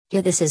Yeah,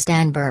 this is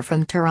Danber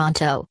from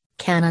Toronto,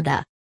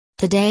 Canada.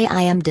 Today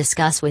I am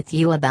discuss with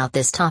you about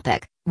this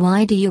topic.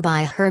 Why do you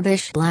buy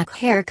Herbishh black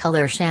hair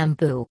color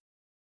shampoo?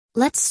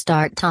 Let's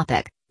start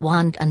topic.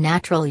 Want a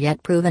natural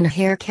yet proven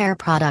hair care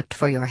product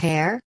for your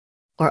hair?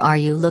 Or are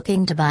you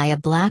looking to buy a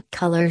black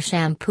color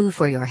shampoo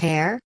for your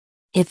hair?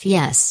 If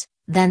yes,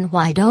 then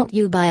why don't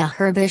you buy a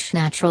Herbishh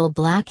natural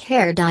black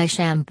hair dye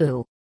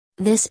shampoo?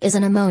 This is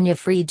an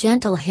ammonia-free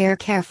gentle hair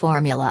care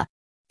formula.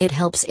 It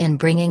helps in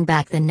bringing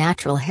back the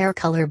natural hair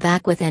color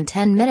back within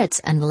 10 minutes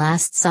and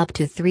lasts up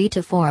to 3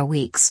 to 4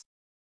 weeks.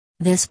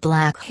 This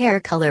black hair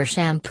color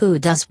shampoo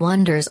does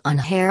wonders on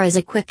hair as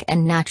a quick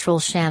and natural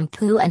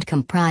shampoo and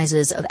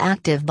comprises of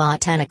active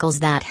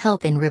botanicals that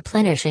help in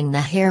replenishing the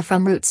hair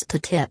from roots to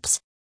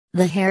tips.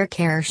 The hair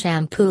care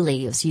shampoo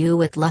leaves you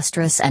with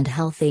lustrous and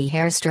healthy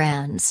hair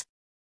strands.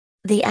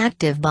 The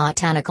active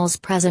botanicals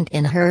present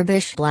in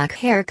Herbishh black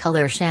hair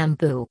color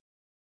shampoo.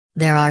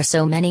 There are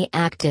so many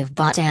active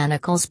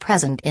botanicals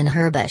present in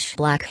Herbishh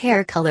black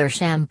hair color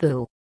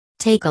shampoo.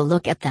 Take a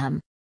look at them.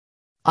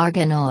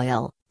 Argan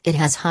oil. It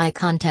has high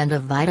content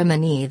of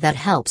vitamin E that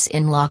helps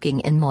in locking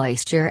in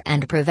moisture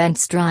and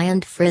prevents dry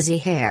and frizzy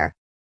hair.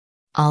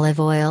 Olive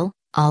oil.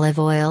 Olive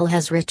oil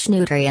has rich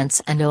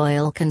nutrients and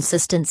oil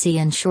consistency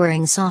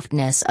ensuring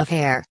softness of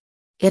hair.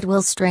 It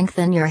will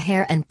strengthen your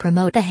hair and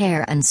promote the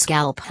hair and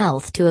scalp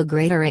health to a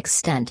greater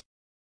extent.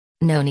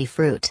 Noni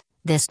fruit.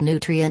 This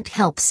nutrient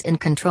helps in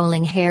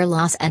controlling hair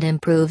loss and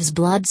improves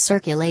blood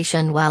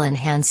circulation while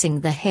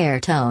enhancing the hair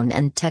tone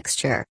and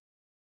texture.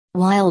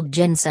 Wild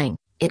ginseng.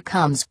 It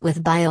comes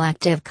with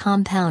bioactive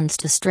compounds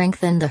to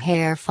strengthen the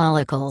hair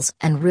follicles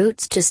and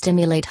roots to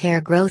stimulate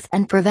hair growth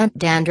and prevent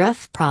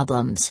dandruff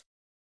problems.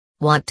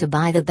 Want to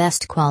buy the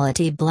best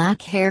quality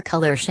black hair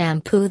color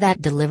shampoo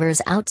that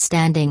delivers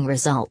outstanding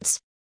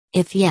results?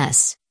 If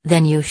yes,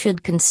 then you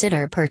should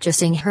consider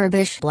purchasing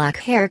Herbishh black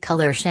hair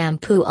color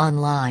shampoo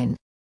online.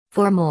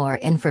 For more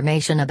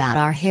information about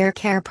our hair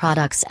care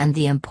products and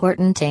the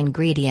important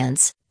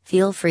ingredients,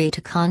 feel free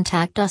to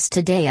contact us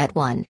today at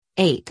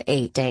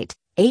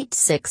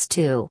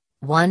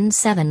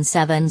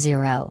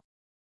 1-888-862-1770.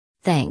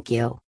 Thank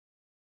you.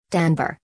 Danber.